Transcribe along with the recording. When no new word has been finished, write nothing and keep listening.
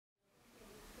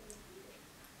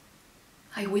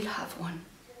I will have one,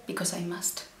 because I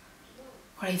must,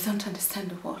 or I don't understand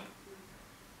the world.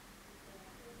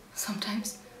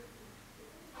 Sometimes,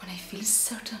 when I feel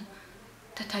certain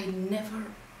that a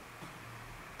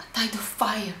tide of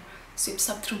fire sweeps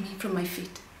up through me from my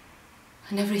feet,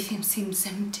 and everything seems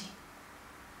empty.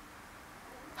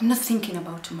 I'm not thinking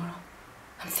about tomorrow.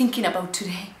 I'm thinking about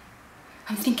today.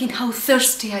 I'm thinking how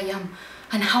thirsty I am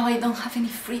and how I don't have any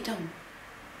freedom.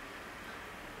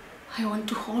 I want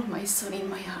to hold my son in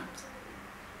my arms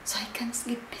so I can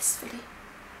sleep peacefully.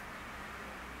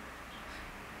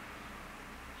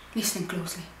 Listen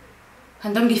closely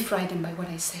and don't be frightened by what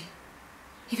I say.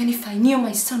 Even if I knew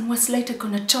my son was later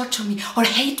gonna torture me or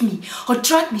hate me or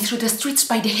drag me through the streets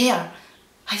by the hair,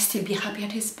 I'd still be happy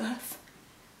at his birth.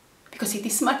 Because it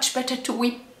is much better to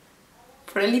weep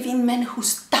for a living man who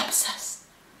stabs us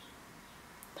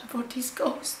than for this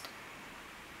ghost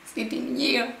sitting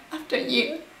year after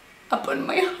year upon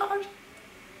my heart.